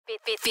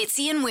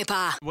Fitzy and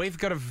Whipper. We've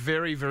got a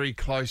very, very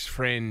close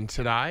friend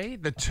today.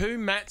 The two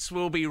Matts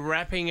will be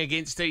rapping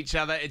against each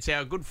other. It's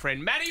our good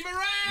friend, Matty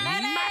Moran.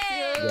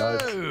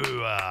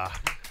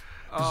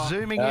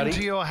 Zooming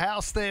into your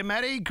house there,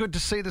 Matty. Good to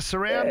see the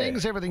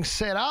surroundings. Everything's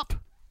set up.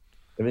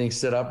 Everything's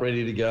set up,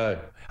 ready to go.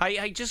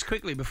 Hey, just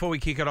quickly, before we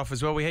kick it off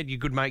as well, we had your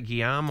good mate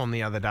Guillaume on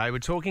the other day. We're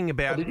talking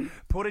about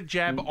Put a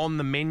Jab on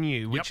the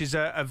Menu, which is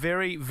a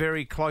very,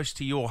 very close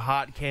to your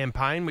heart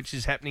campaign, which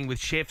is happening with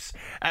chefs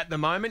at the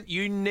moment.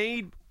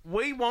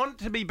 We want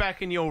to be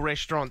back in your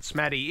restaurants,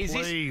 Matty.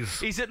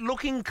 Please. Is it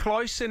looking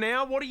closer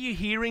now? What are you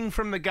hearing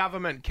from the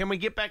government? Can we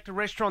get back to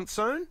restaurants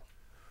soon?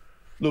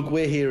 Look,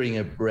 we're hearing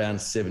around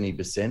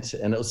 70%,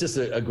 and it was just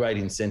a great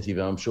incentive.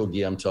 And I'm sure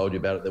Guillaume told you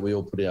about it, that we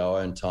all put in our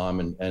own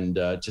time and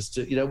just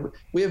to,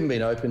 we haven't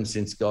been open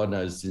since, God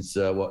knows, since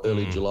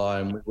early July,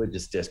 and we're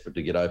just desperate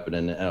to get open,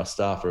 and our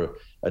staff are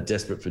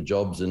desperate for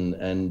jobs,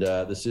 and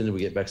the sooner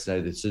we get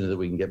vaccinated, the sooner that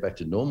we can get back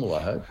to normal,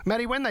 I hope.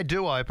 Matty, when they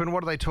do open,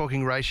 what are they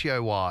talking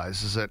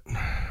ratio-wise? Is it,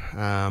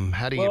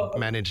 how do you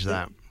manage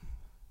that?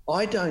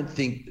 I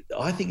think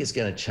it's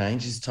going to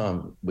change this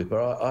time, Whipper.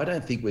 I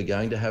don't think we're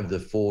going to have the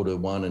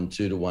 4-to-1 and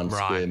 2-to-1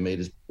 square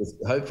metres.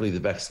 Hopefully the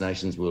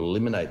vaccinations will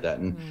eliminate that.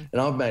 And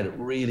I've made it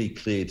really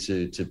clear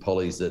to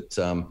Polly's that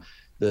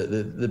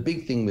the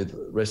big thing with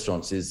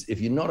restaurants is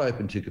if you're not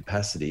open to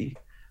capacity,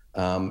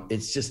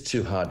 it's just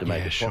too hard to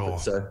make a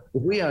profit. So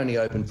if we only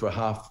open for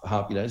half,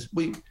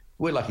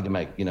 we're lucky to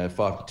make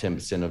 5 to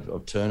 10%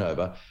 of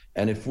turnover,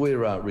 and if we're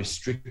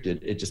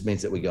restricted, it just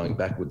means that we're going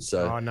backwards.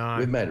 So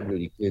we've made it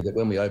really clear that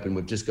when we open,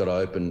 we've just got to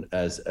open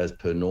as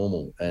per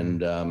normal,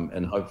 and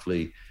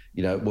hopefully,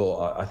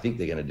 I think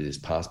they're going to do this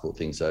passport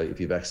thing. So if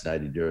you're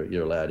vaccinated,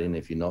 you're allowed in.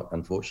 If you're not,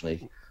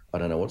 unfortunately, I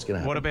don't know what's going to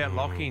happen. What about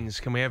lock-ins?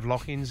 Can we have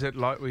lock-ins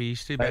like we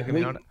used to back in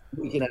the night?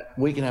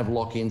 We can have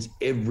lock-ins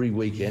every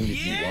weekend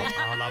if you want.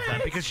 I love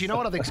that, because you know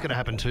what I think is going to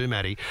happen too,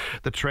 Matty?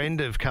 The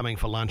trend of coming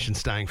for lunch and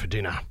staying for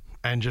dinner,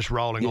 and just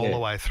rolling all the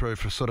way through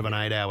for sort of an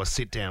 8-hour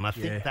sit-down. I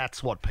think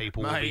that's what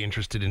people will be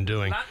interested in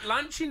doing.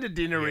 Lunch into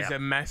dinner is a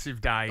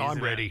massive day,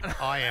 I'm ready.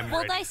 I am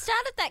ready. Well, they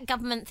started that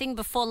government thing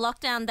before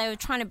lockdown. They were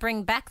trying to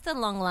bring back the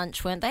long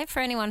lunch, weren't they? For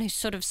anyone who's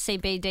sort of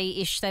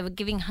CBD-ish, they were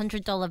giving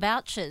 $100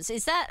 vouchers.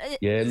 Is that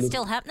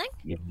still happening?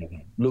 Yeah.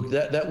 Look,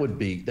 that would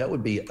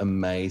be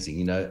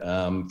amazing.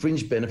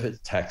 Fringe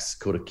benefit tax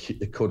could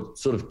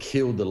sort of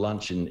killed the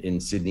lunch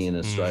in Sydney and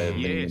Australia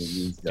many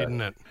years ago.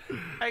 Didn't it?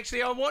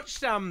 Actually, I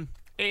watched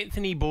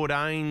Anthony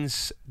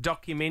Bourdain's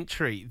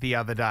documentary the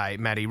other day,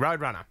 Matty,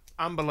 Roadrunner.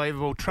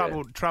 Unbelievable,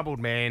 troubled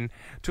man,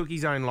 took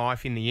his own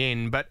life in the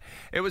end. But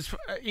it was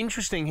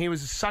interesting. He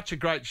was such a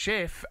great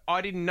chef. I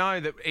didn't know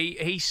that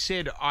he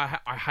said, I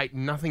hate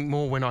nothing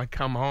more when I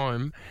come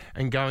home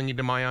and going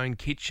into my own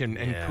kitchen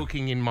and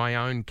cooking in my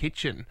own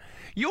kitchen.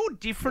 You're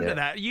different to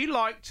that. You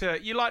like to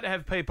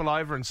have people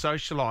over and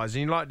socialise, and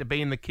you like to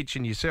be in the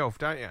kitchen yourself,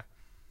 don't you?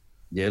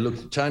 Yeah,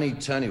 look, Tony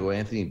or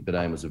Anthony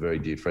Bourdain was a very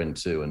dear friend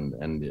too,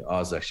 and I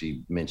was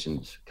actually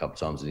mentioned a couple of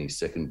times in his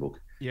second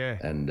book. Yeah.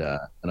 And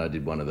I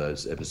did one of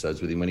those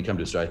episodes with him when he came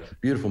to Australia.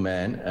 Beautiful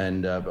man,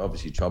 and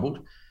obviously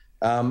troubled.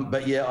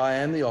 But yeah, I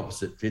am the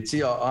opposite,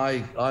 Fitzy.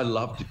 I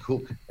love to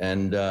cook,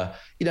 and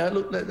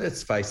look,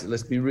 let's face it.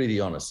 Let's be really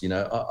honest.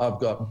 I've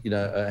got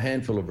a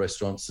handful of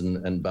restaurants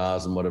and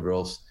bars and whatever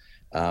else.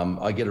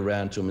 I get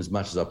around to them as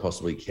much as I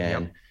possibly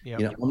can.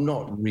 Yep. I'm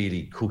not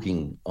really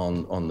cooking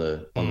on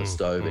the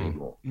stove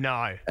anymore.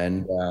 No.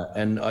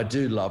 And I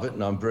do love it,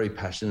 and I'm very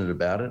passionate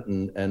about it.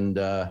 And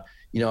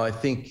I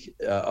think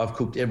I've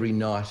cooked every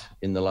night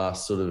in the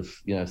last sort of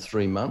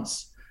 3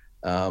 months.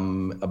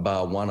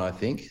 Bar one, I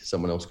think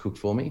someone else cooked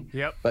for me.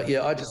 Yep. But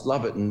yeah, I just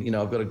love it, and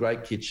I've got a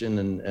great kitchen,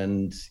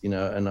 and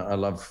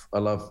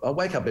I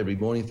wake up every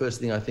morning. First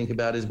thing I think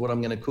about is what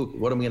I'm going to cook,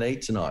 what I'm going to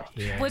eat tonight.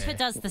 Yeah. Whipper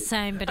does the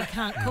same, but he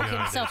can't cook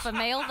himself a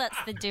meal. That's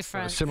the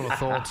difference. Similar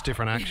thoughts,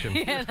 different action.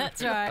 Yeah,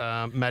 that's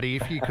right. Matty,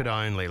 if you could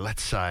only,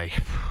 let's say,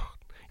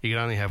 you could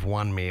only have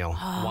one meal,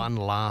 one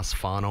last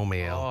final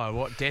meal. Oh,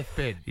 what,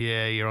 deathbed?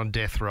 Yeah, you're on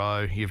death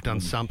row. You've done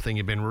something.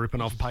 You've been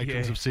ripping off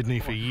patrons of Sydney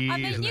for years. I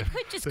mean, you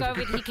could just go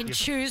with he can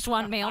choose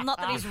one meal, not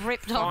that he's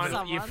ripped off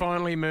someone. You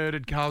finally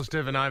murdered Carl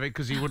Stevanovic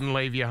because he wouldn't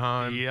leave you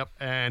home. Yep,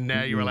 and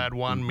now you're allowed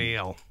one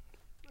meal.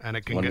 And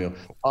it can one meal.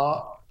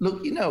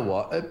 Look, you know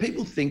what?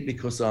 People think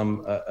because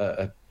I'm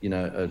a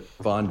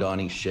fine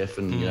dining chef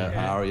and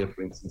Aria,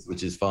 for instance,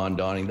 which is fine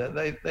dining, that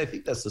they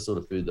think that's the sort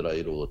of food that I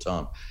eat all the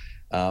time.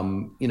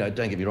 Don't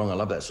get me wrong, I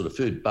love that sort of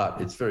food,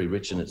 but it's very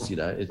rich and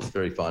it's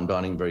very fine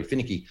dining, very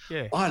finicky.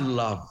 Yeah. I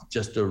love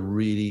just a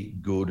really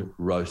good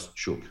roast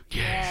chook.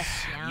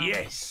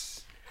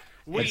 Yes.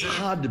 It's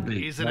hard to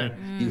beat, isn't it?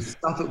 You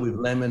stuff it with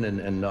lemon,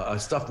 and I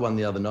stuffed one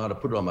the other night. I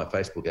put it on my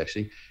Facebook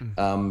actually,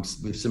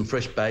 with some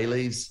fresh bay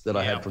leaves that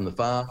I had from the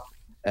farm,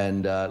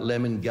 and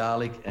lemon,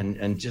 garlic,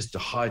 and just a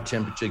high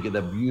temperature, get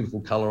that beautiful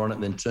colour on it,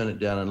 and then turn it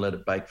down and let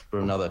it bake for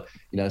another,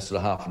 sort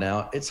of half an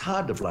hour. It's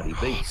hard to bloody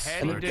beat.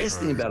 And the best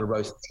thing about a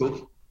roast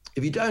chook,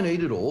 if you don't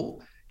eat it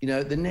all,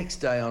 the next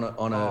day on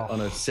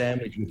a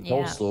sandwich with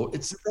coleslaw,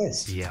 it's the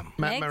best. Yeah.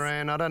 Matt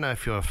Moran, I don't know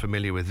if you're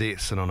familiar with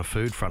this, and on a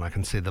food front, I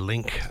can see the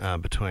link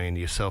between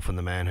yourself and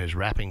the man who's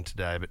rapping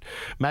today. But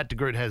Matt de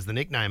Groot has the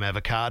nickname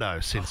Avocado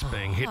since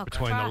being hit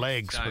between the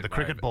legs with a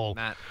cricket ball.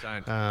 Matt,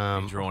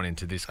 don't be drawn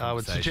into this conversation. I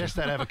would suggest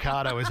that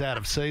avocado is out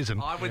of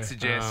season. I would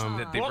suggest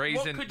that the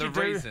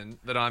reason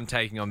that I'm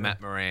taking on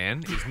Matt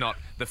Moran is not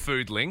the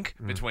food link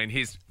between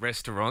his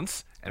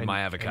restaurants and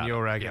my avocado. And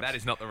your avocado. Yeah, that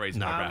is not the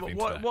reason I'm rapping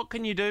today. What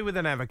can you do with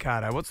an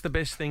avocado? What's the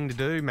best thing to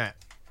do, Matt?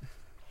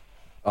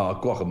 Oh,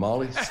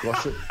 guacamole,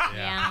 squash it.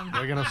 Yeah.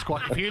 We're going to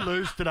squat. If you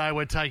lose today,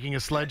 we're taking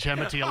a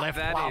sledgehammer to your left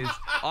plum.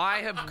 I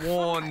have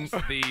worn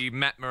the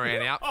Matt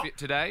Moran outfit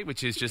today,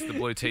 which is just the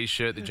blue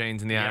T-shirt, the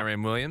jeans, and the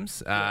R.M.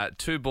 Williams.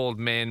 Two bald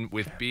men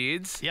with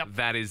beards. Yep.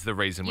 That is the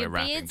reason we're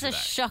rapping beards today. are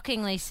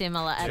shockingly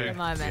similar at the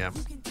moment. Yep.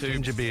 Two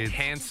Ginger beards.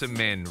 handsome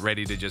men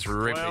ready to just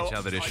rip each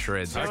other to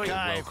shreds.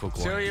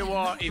 Tell you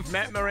what, if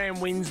Matt Moran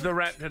wins the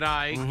rap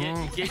today,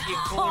 get your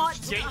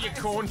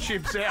corn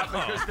chips out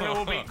because there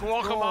will be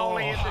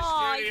guacamole in the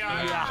studio.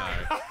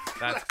 Yeah.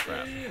 That's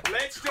crap.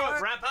 Let's do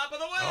it. Wrap up of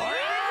the week.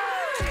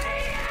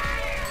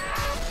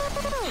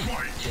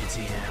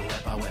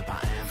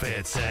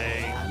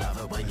 Fitzy. I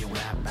love it when you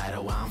rap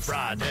battle. I'm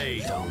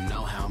Friday. Don't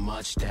know how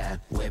much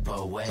that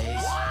whipper weighs.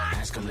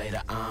 Ask him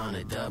later on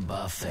at the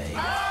buffet.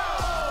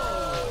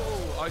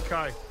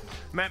 Okay.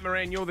 Matt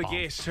Moran, you're the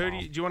guest. Do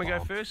you want to go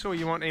first or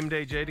you want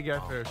MDG to go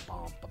first?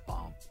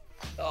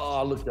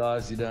 Oh, look,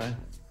 guys,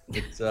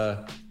 it's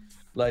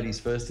ladies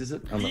first, is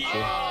it? I'm not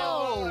sure.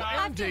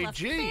 I feel MDG.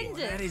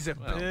 offended. That is a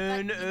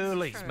burn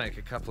early. Let's make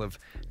a couple of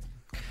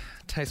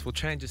tasteful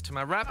changes to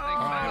my rap.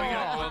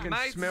 I can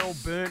smell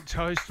burnt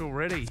toast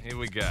already. Here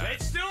we go.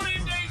 Let's do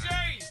it, MDG.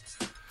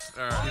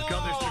 You've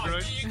got this, de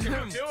Groot. You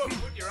can do it.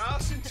 Put your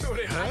ass into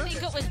it. I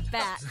think it was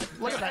back.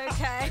 Look at that.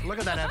 Okay. Look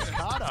at that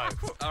avocado.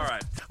 All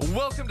right.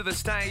 Welcome to the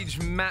stage,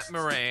 Matt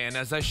Moran.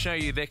 As I show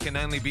you, there can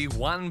only be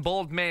one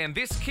bald man.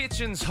 This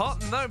kitchen's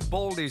hot and though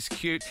bald is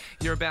cute,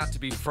 you're about to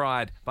be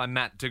fried by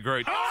Matt de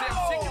Groot. See,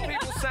 I'm sick of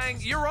people saying,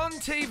 you're on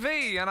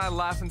TV. And I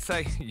laugh and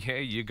say, yeah,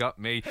 you got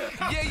me.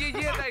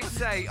 Yeah, they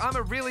say. I'm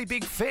a really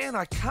big fan.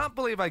 I can't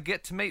believe I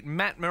get to meet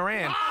Matt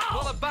Moran.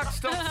 Well, the buck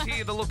stops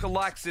here. The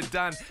lookalikes are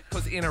done.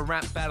 Because in a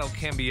rap battle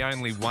can be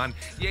only one.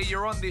 Yeah,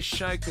 you're on this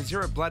show because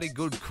you're a bloody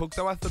good cook,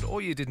 though I thought all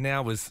you did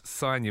now was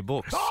sign your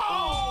books.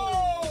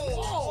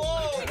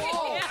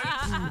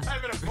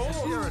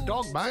 You're a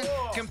dog, mate.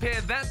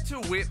 Compare that to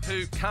Whip,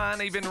 who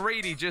can't even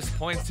read. He just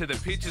points to the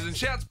pictures and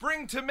shouts,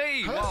 bring to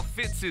me. While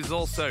Fitz is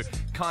also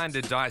kind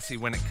of dicey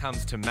when it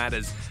comes to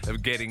matters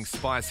of getting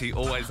spicy.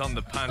 Always on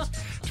the punt,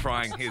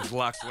 trying his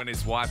luck when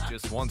his wife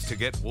just wants to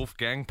get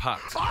Wolfgang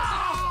pucked.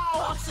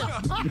 Awesome.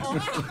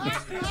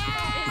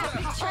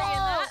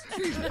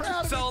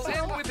 So I'll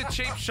end with a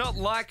cheap shot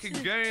like a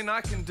goon.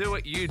 I can do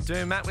what you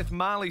do, Matt, with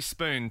Marley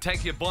Spoon.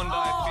 Take your Bondi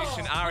fish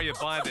and Aria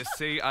by the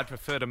sea. I'd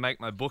prefer to make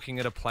my booking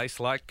at a place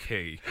like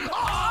Key.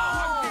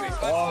 I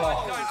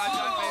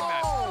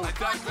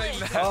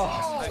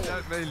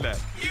don't mean that.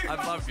 I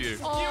love you.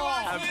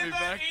 Have me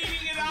back.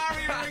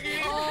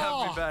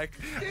 Have me back.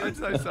 I'm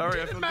so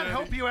sorry. Didn't Matt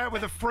help you out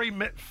with a free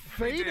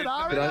feed at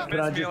Aria?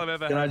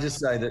 Can I just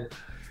say that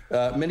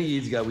many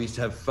years ago, we used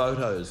to have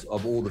photos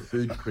of all the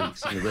food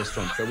critics in the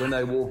restaurant. So when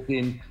they walk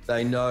in,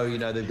 they know,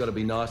 they've got to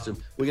be nice. And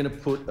we're going to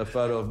put a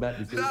photo of Matt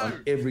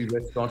on every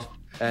restaurant,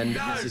 and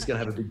it's just going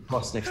to have a big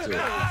cross next to it.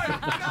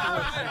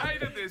 I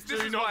hated this.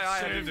 This is why I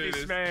had to do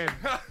this. Man.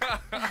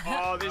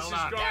 Oh, this is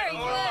great. Very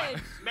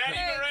good. Matty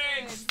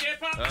Moran,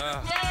 step up.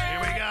 Here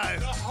we go.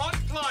 The hot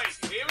plate.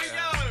 Here we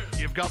go.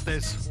 You've got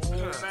this.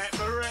 Matt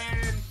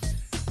Moran.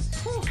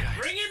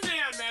 Bring him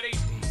down, Matty.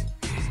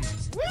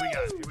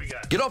 Here we go.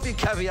 Get off your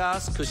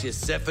caviars because you're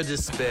set for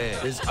despair.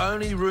 There's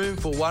only room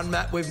for one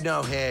Matt with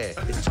no hair.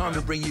 It's time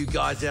to bring you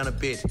guys down a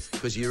bit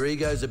because your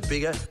egos are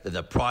bigger than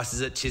the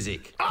prices at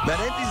Chiswick. Matt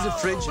empties the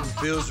fridge and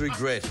feels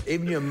regret.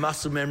 Even your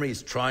muscle memory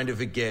is trying to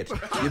forget.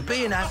 You'd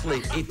be an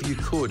athlete if you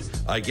could.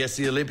 I guess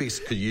the Olympics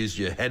could use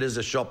your head as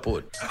a shot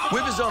put.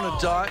 Whipper's on a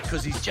diet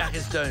because his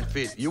jackets don't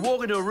fit. You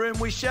walk into a room,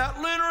 we shout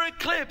lunar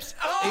eclipse.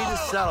 Eat a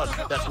salad.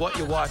 That's what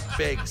your wife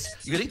begs.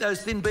 You can eat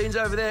those thin beans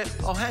over there.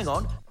 Oh, hang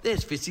on.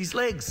 There's Fitzy's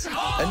legs.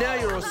 And now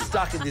you're all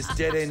stuck in this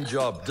dead-end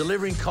job.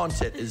 Delivering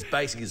content as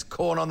basic as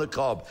corn on the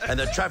cob. And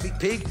the traffic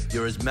pig,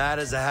 you're as mad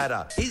as a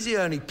hatter. He's the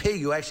only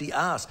pig who actually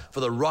asked for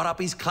the rot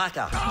up his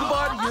clacker.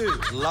 Goodbye to you,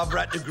 Love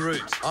Rat de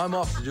Groot. I'm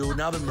off to do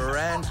another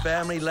Moran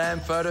family lamb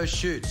photo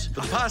shoot.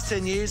 For the past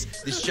 10 years,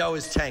 this show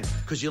has tanked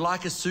because you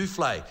like a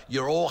souffle.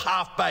 You're all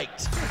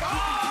half-baked.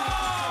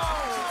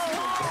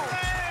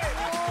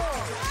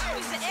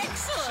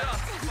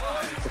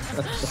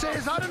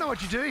 Says, I don't know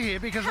what you do here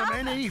because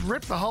he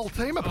ripped the whole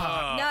team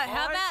apart. No,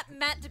 how about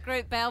Matt de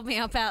Groot bailed me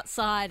up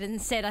outside and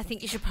said, I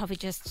think you should probably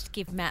just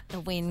give Matt the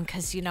win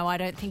because, I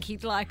don't think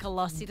he'd like a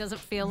loss. He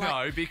doesn't feel like...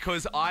 No,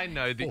 because I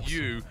know that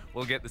you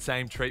will get the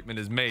same treatment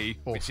as me,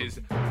 which is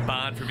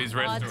barred from his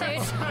restaurant. Dude,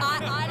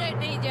 I don't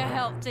need your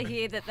help to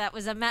hear that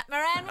was a Matt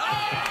Moran win.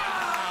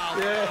 I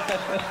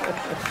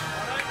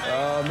don't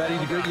Oh, Matty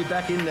de Groot, you're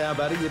back in now,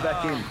 buddy. You're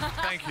back in.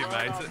 Thank you,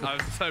 mate. I'm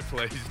so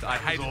pleased. I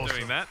hated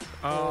doing that.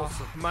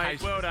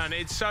 Mate, well done.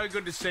 It's so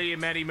good to see you,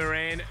 Matty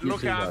Moran.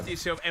 Look after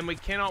yourself, and we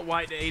cannot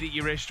wait to eat at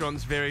your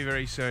restaurants very,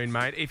 very soon,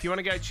 mate. If you want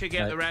to go check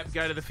out the rap,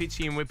 go to the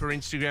Fitzy and Whipper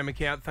Instagram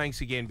account.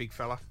 Thanks again, big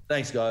fella.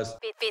 Thanks, guys.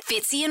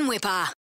 Fitzy and Whipper.